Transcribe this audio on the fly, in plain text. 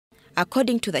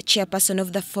According to the chairperson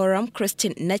of the forum,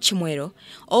 Christine Nachimwero,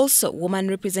 also woman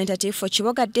representative for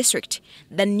Chiboga District,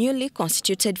 the newly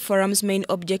constituted forum's main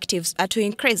objectives are to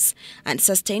increase and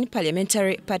sustain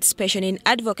parliamentary participation in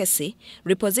advocacy,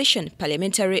 reposition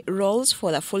parliamentary roles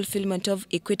for the fulfillment of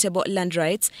equitable land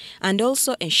rights, and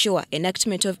also ensure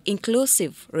enactment of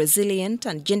inclusive, resilient,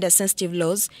 and gender-sensitive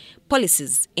laws,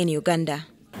 policies in Uganda.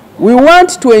 We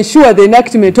want to ensure the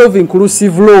enactment of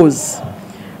inclusive laws.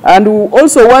 And we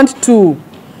also want to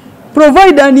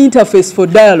provide an interface for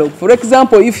dialogue. For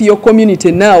example, if your community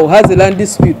now has a land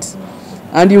dispute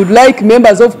and you would like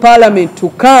members of parliament to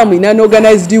come in an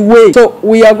organized way. So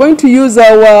we are going to use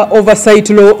our oversight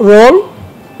role,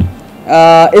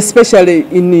 especially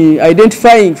in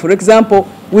identifying, for example,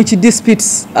 which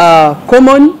disputes are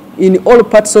common in all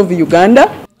parts of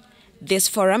Uganda. This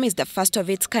forum is the first of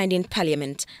its kind in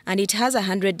Parliament, and it has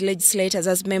 100 legislators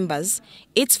as members.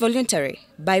 It's voluntary,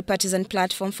 bipartisan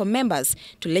platform for members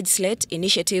to legislate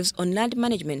initiatives on land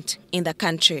management in the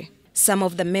country. Some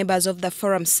of the members of the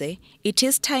forum say it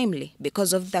is timely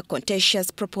because of the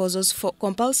contentious proposals for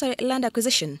compulsory land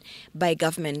acquisition by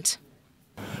government.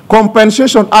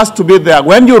 Compensation has to be there.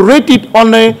 When you rate it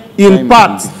only in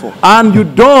parts and you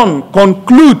don't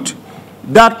conclude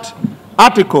that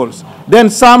articles, then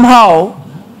somehow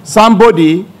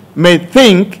somebody may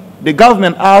think the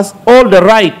government has all the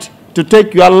right to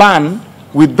take your land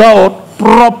without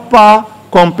proper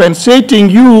compensating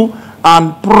you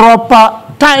and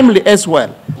proper timely as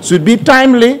well. Should be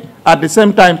timely, at the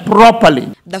same time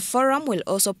properly. The forum will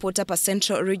also put up a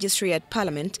central registry at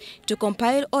Parliament to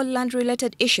compile all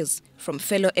land-related issues from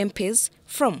fellow MPs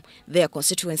from their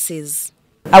constituencies.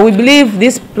 I will believe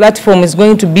this platform is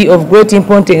going to be of great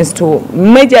importance to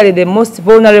majorly the most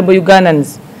vulnerable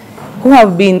Ugandans who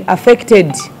have been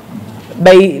affected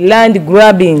by land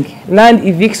grabbing, land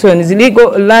evictions,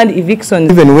 illegal land evictions.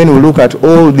 Even when we look at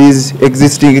all these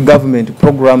existing government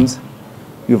programs,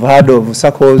 you've heard of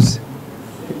circles,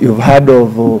 you've heard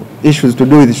of issues to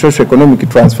do with socio-economic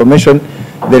transformation.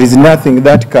 There is nothing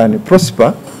that can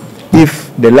prosper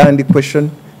if the land question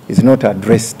is not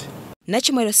addressed.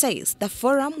 Nachimwero says the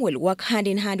forum will work hand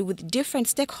in hand with different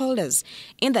stakeholders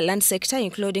in the land sector,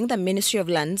 including the Ministry of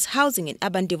Lands, Housing and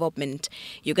Urban Development,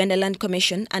 Uganda Land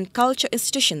Commission and culture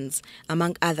institutions,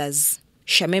 among others.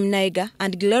 Shamim Naiga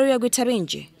and Gloria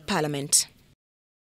Gutabenji, Parliament.